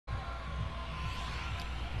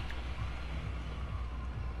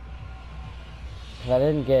Because I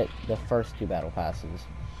didn't get the first 2 battle passes.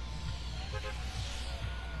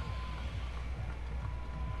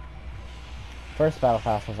 First battle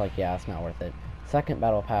pass, I was like, yeah, it's not worth it. Second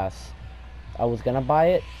battle pass, I was gonna buy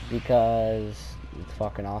it because it's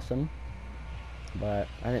fucking awesome. But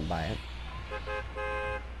I didn't buy it.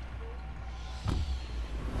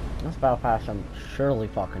 This battle pass I'm surely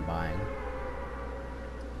fucking buying.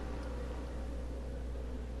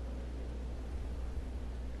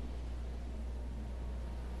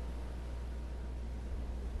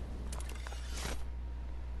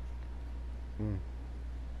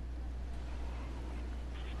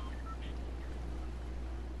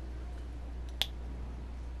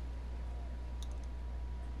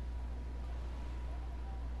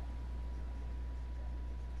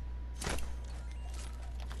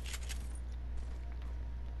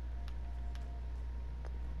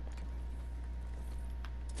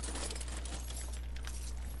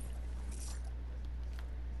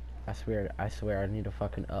 I swear I need to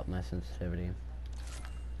fucking up my sensitivity.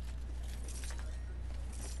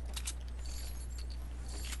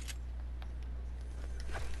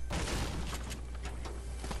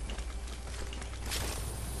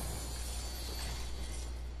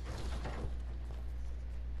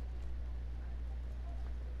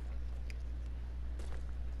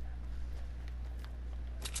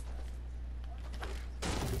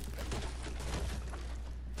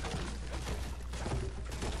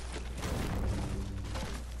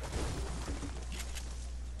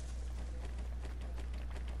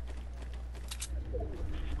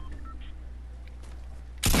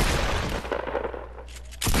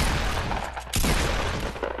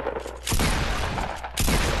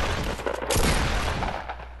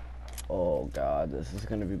 Oh god, this is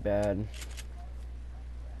gonna be bad.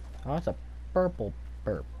 Oh, it's a purple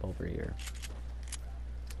burp over here.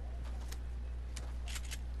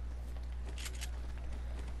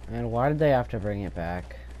 And why did they have to bring it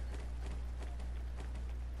back?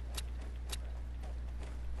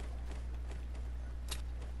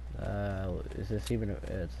 Is this even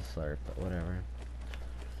it's a slurp, but whatever.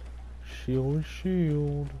 Shield,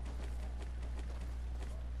 shield.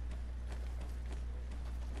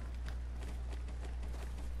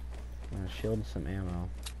 Shield and some ammo.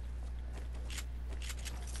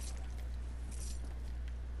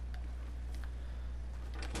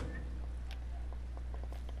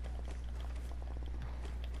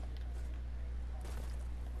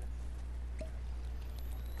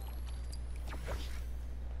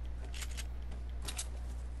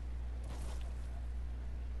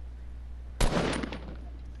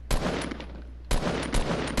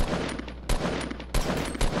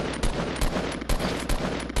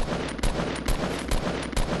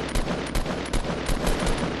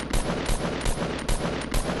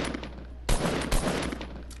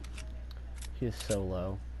 He is so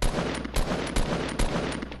low.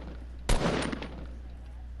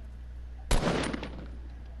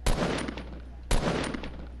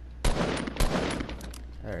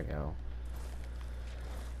 There we go.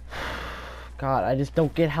 God, I just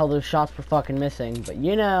don't get how those shots were fucking missing, but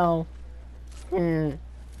you know. I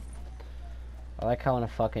like how in a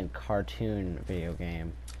fucking cartoon video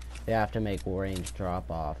game, they have to make range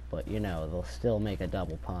drop off, but you know, they'll still make a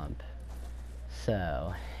double pump.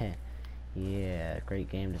 So, yeah, great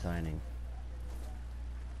game designing.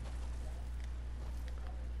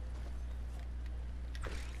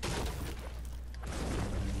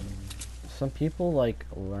 Some people like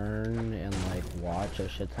learn and like watch a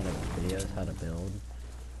shit ton of videos how to build.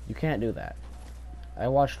 You can't do that. I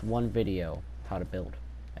watched one video how to build,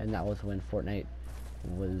 and that was when Fortnite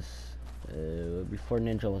was before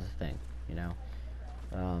Ninja was a thing, you know.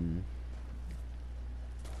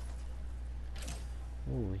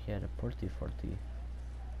 Ooh, he had a Porty Forty.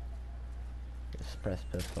 Express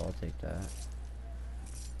pistol, I'll take that.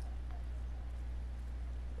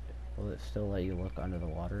 Will it still let you look under the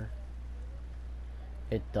water?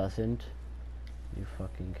 It doesn't. You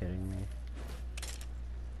fucking kidding me?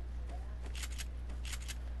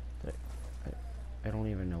 I don't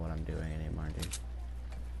even know what I'm doing anymore, dude.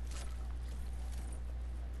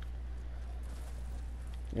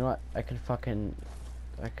 You know what? I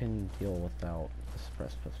can deal without the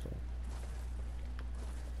suppressed pistol.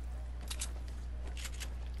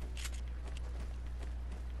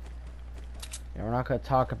 Yeah, we're not gonna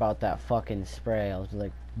talk about that fucking spray. I was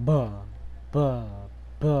like, buh, buh,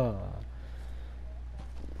 buh.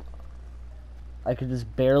 I could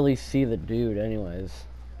just barely see the dude anyways.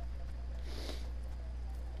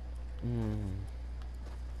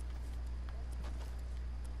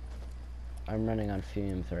 I'm running on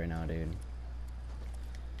fumes right now, dude.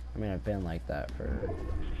 I mean, I've been like that for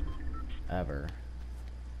ever.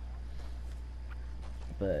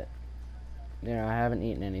 but you know, I haven't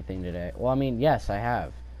eaten anything today. Well, I mean, yes, I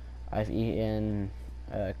have. I've eaten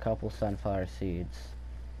a couple sunflower seeds,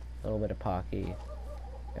 a little bit of Pocky,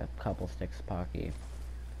 a couple sticks of Pocky,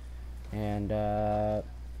 and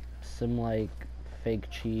some like fake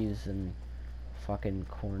cheese and fucking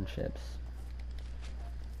corn chips.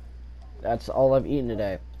 That's all I've eaten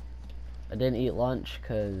today. I didn't eat lunch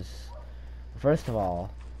because, first of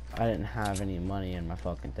all, I didn't have any money in my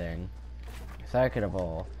fucking thing. Second of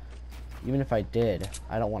all, even if I did,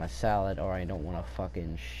 I don't want a salad, or I don't want a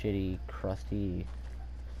fucking shitty, crusty,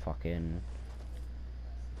 fucking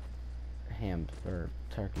ham or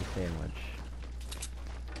turkey sandwich.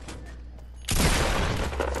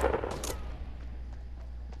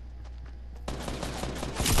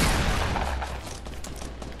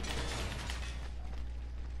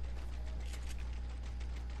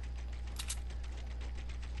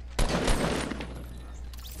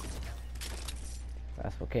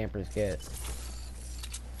 That's what campers get.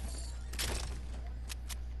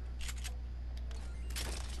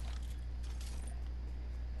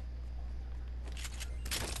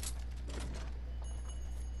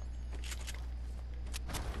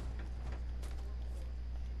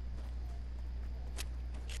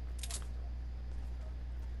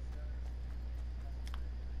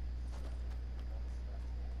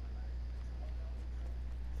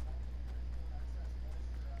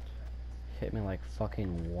 Hit me like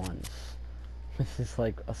fucking once. This is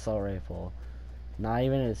like assault rifle. Not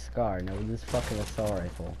even a SCAR. No, this is fucking assault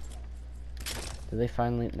rifle. Did they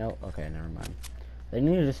finally? No. Okay, never mind. They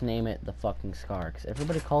need to just name it the fucking SCAR, because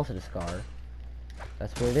everybody calls it a SCAR.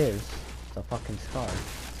 That's what it is. It's a fucking SCAR.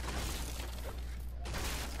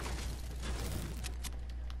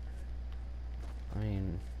 I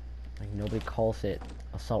mean, like, nobody calls it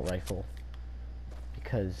assault rifle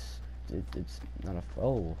because it's not a.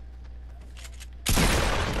 Oh.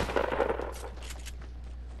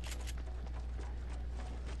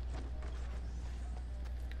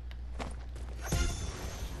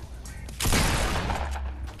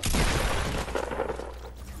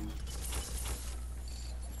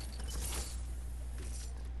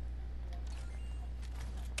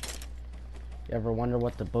 You ever wonder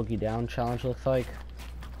what the boogie down challenge looks like?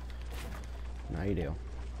 Now you do.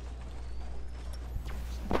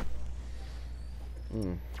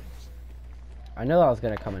 I know that was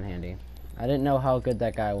gonna come in handy. I didn't know how good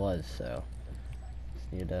that guy was, so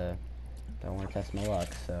just need to. Don't want to test my luck,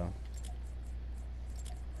 so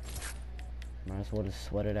might as well just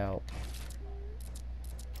sweat it out.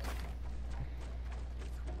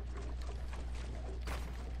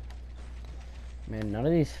 Man, none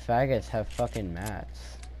of these faggots have fucking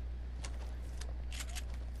mats.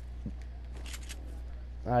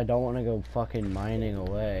 I don't want to go fucking mining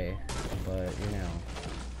away, but you know.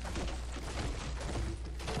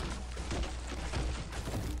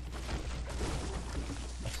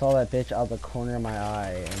 I saw that bitch out the corner of my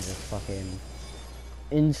eye and just fucking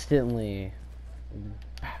instantly.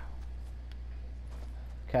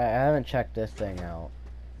 Okay, I haven't checked this thing out.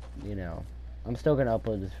 You know, I'm still gonna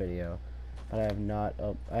upload this video. But I have not,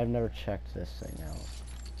 I've never checked this thing out.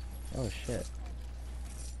 Oh shit.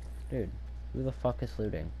 Dude, who the fuck is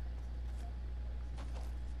looting?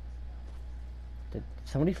 Did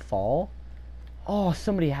somebody fall? Oh,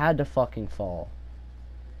 somebody had to fucking fall.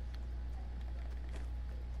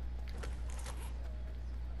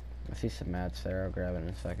 I see some mats there, I'll grab it in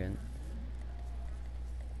a second.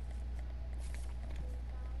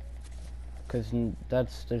 Cause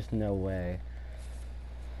there's no way.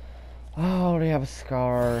 Oh, I already have a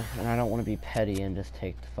SCAR, and I don't want to be petty and just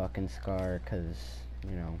take the fucking SCAR, because,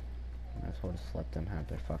 you know, I might as well just let them have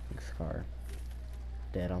their fucking SCAR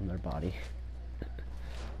dead on their body.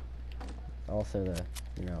 Also the,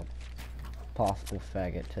 you know, possible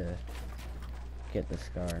faggot to get the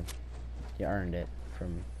SCAR. You earned it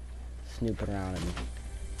from snooping around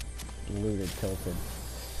and looted, tilted.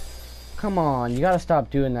 Come on, you gotta stop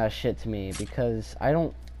doing that shit to me, because I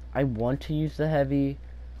want to use the heavy.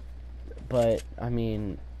 But, I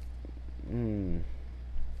mean,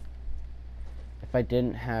 if I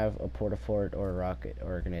didn't have a porta-fort or a rocket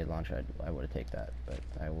or a grenade launcher, I would have taken that. But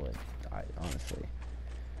I would, honestly.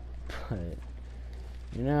 But,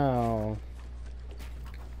 you know,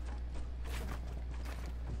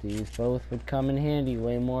 these both would come in handy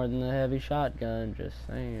way more than the heavy shotgun, just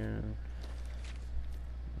saying.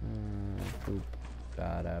 Boop,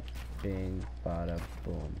 bada, bing, bada,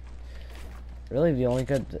 boom. Really, the only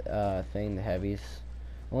good thing the heavies,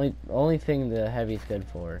 only thing the heavy's good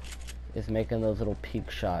for, is making those little peek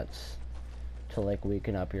shots to like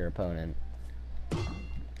weaken up your opponent.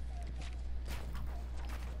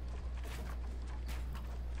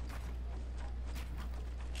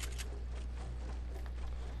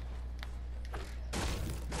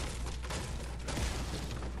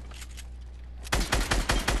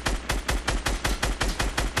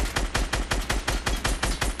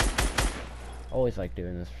 always like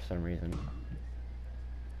doing this for some reason.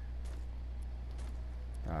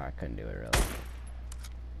 Oh, I couldn't do it really.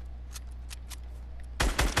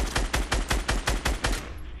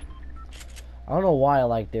 I don't know why I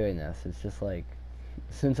like doing this. It's just like,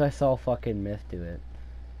 since I saw fucking Myth do it.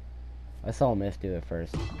 I saw Myth do it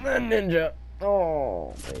first. Ninja!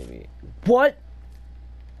 Oh, baby. What?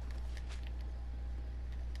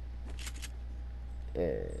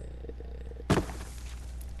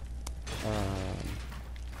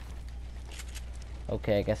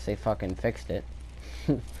 Okay, I guess they fucking fixed it.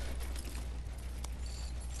 It's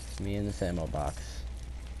me in this ammo box.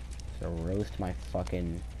 So roast my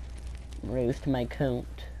coat.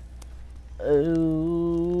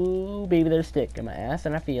 Oh, baby, there's a stick in my ass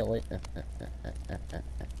and I feel it.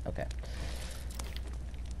 Okay.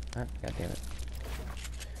 Oh, God damn it.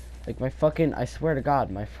 Like my fucking, I swear to God,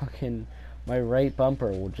 my right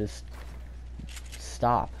bumper will just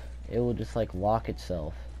stop. It will just like lock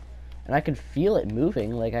itself. And I can feel it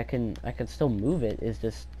moving, like I can still move it, it's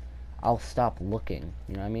just, I'll stop looking,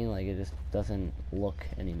 you know what I mean? Like it just doesn't look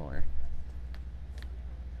anymore.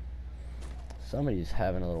 Somebody's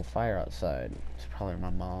having a little fire outside. It's probably my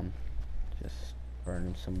mom, just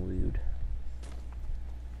burning some wood.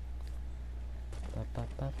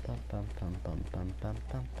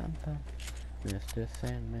 Mr.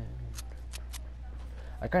 Sandman.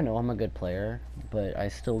 Like I know I'm a good player, but I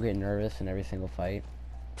still get nervous in every single fight.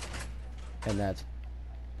 And that's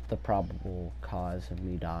the probable cause of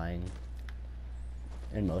me dying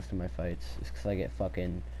in most of my fights, is because I get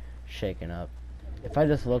fucking shaken up. If I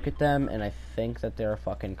just look at them and I think that they're a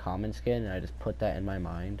fucking common skin and I just put that in my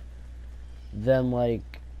mind, then like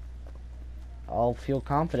I'll feel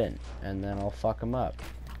confident and then I'll fuck them up.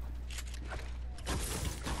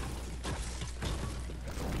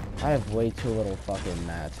 I have way too little fucking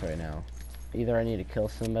mats right now. Either I need to kill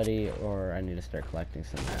somebody or I need to start collecting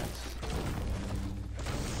some mats.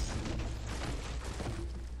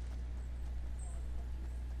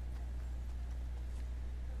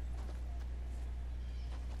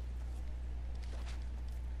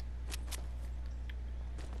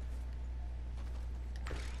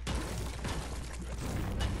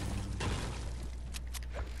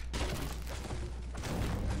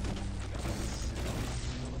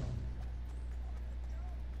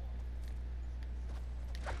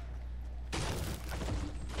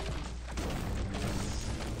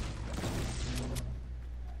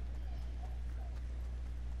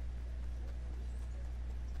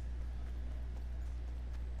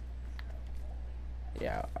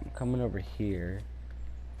 Yeah, I'm coming over here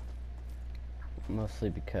mostly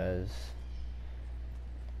because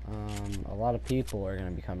a lot of people are going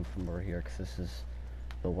to be coming from over here because this is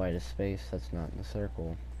the widest space that's not in the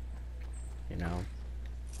circle, you know?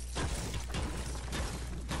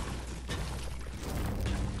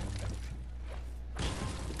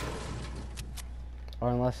 Or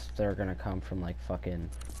unless they're going to come from like fucking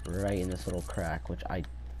right in this little crack, which I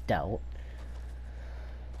doubt.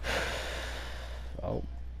 Oh.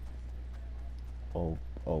 Oh,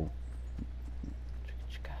 oh.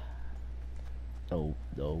 Oh,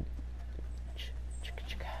 no.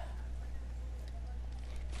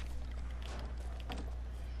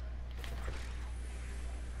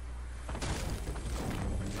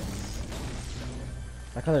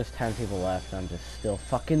 Like how there's 10 people left and I'm just still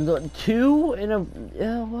fucking 2 in a...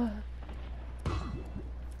 what?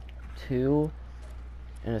 2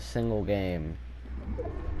 in a single game.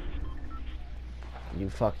 You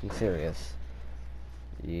fucking serious?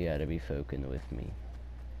 You gotta be fucking with me.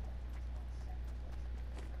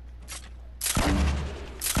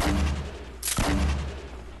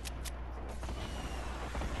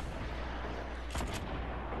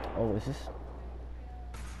 Oh, is this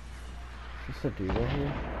a dude right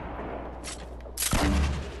here?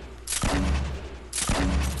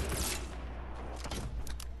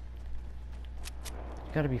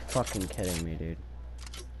 You gotta be fucking kidding me, dude.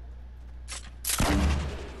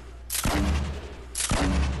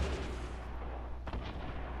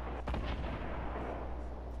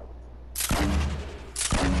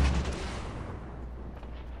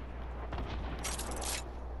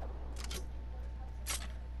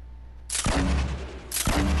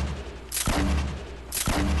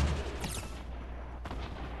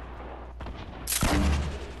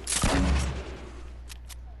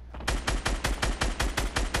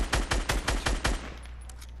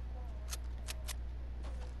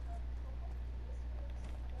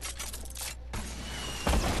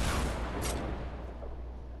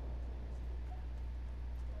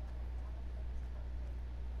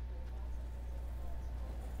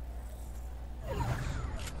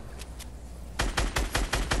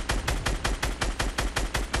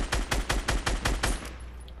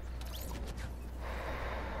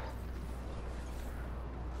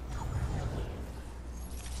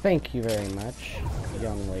 Thank you very much,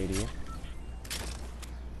 young lady.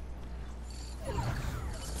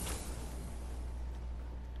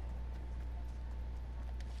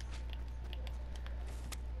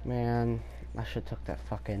 Man, I should took that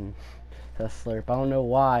fucking slurp. I don't know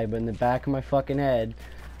why, but in the back of my fucking head,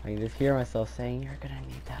 I can just hear myself saying, "You're gonna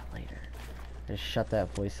need that later." I just shut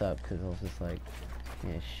that voice up because I was just like,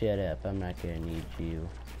 "Yeah, shut up. I'm not gonna need you."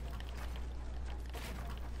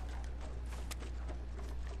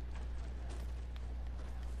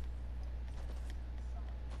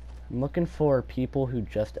 I'm looking for people who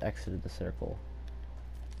just exited the circle.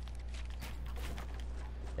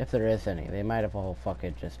 If there is any, they might have all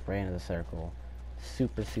fucking just ran to the circle.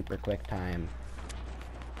 Super, super quick time.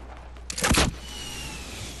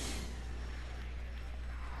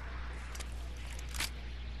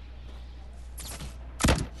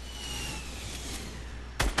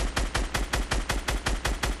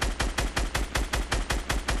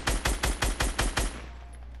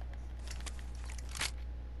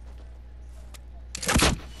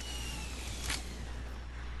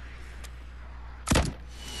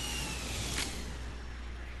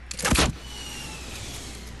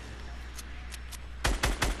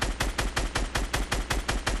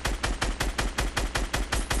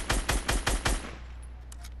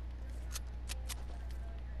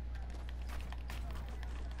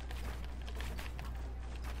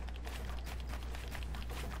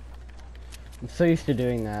 I'm so used to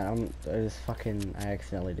doing that. I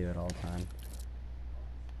accidentally do it all the time.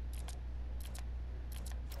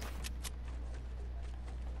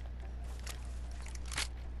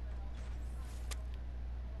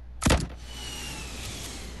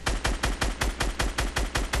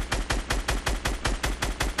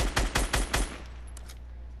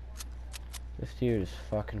 This dude is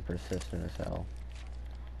fucking persistent as hell.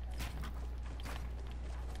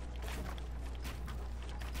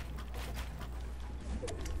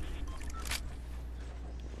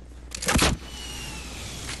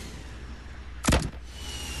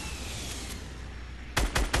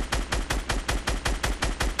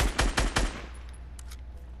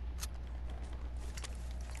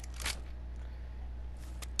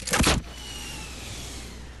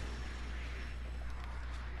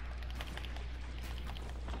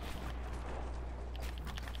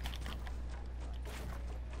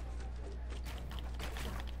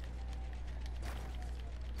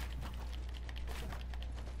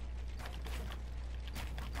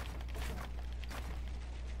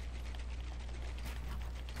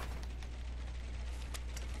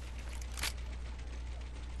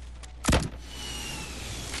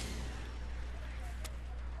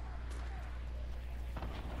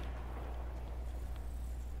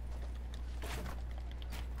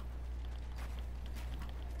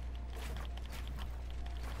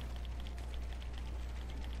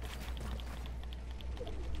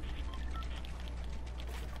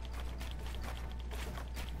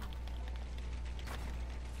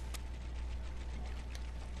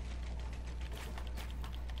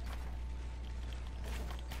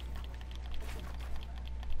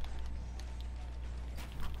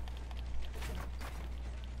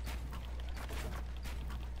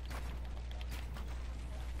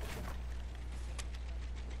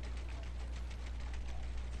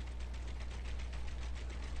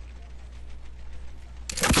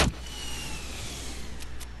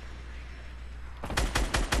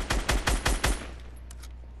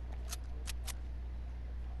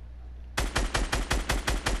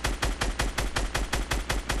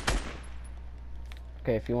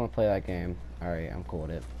 Okay, if you want to play that game, alright, I'm cool with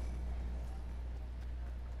it.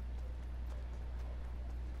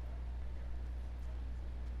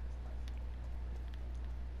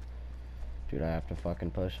 Dude, I have to fucking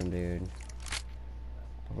push him, dude.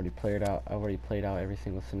 I've already played out every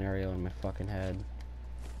single scenario in my fucking head.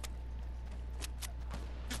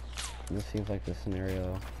 And this seems like the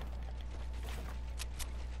scenario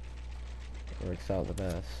that works out the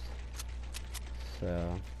best.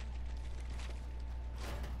 So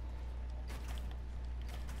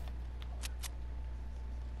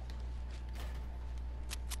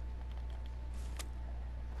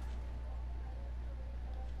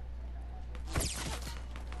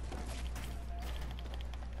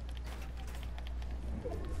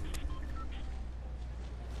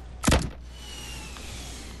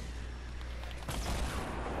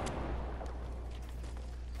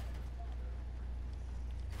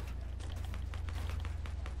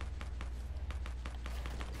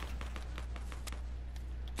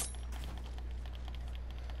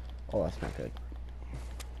oh, that's not good.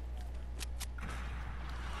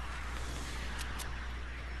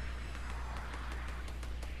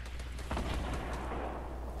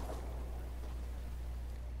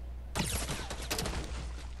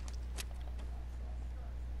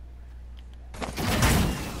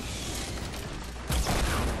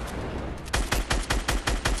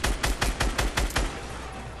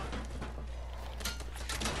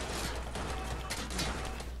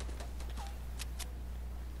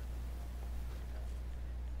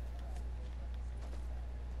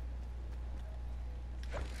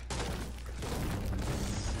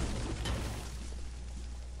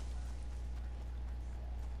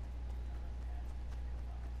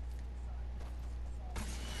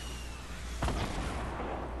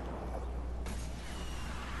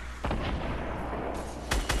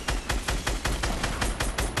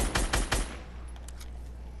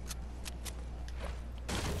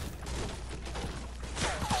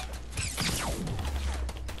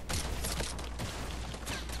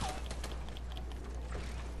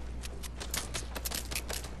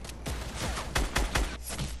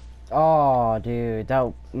 Oh, dude,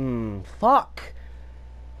 that, fuck.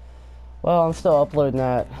 Well, I'm still uploading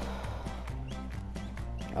that.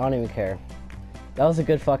 I don't even care. That was a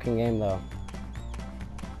good fucking game, though.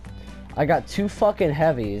 I got 2 fucking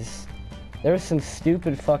heavies. There was some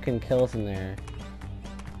stupid fucking kills in there.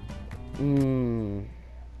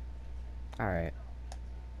 Alright.